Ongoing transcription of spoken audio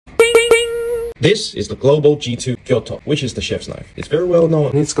This is the Global G2 Kyoto, which is the chef's knife. It's very well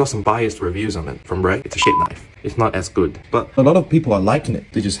known. It's got some biased reviews on it. From Ray, it's a shape knife. It's not as good, but a lot of people are liking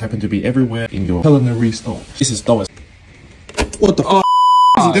it. They just happen to be everywhere in your culinary store. This is Doris. What the f?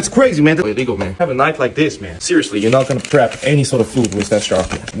 That's crazy, man. That's illegal, man. Have a knife like this, man. Seriously, you're not gonna prep any sort of food with that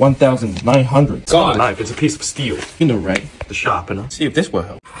sharpener. 1,900. It's not a knife, it's a piece of steel. You know, right? The sharpener. See if this will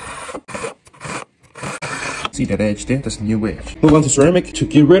help. See that edge there? That's a new edge. Move on to ceramic to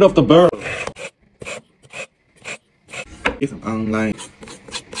get rid of the burn. If I'm online.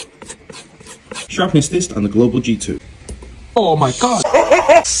 Sharpness test on the Global G2. Oh my god!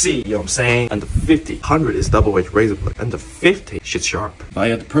 See, you know what I'm saying? Under 50, 100 is double edge razor blade. Under 50, shit's sharp.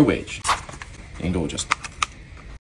 Via the ProEdge. And gorgeous.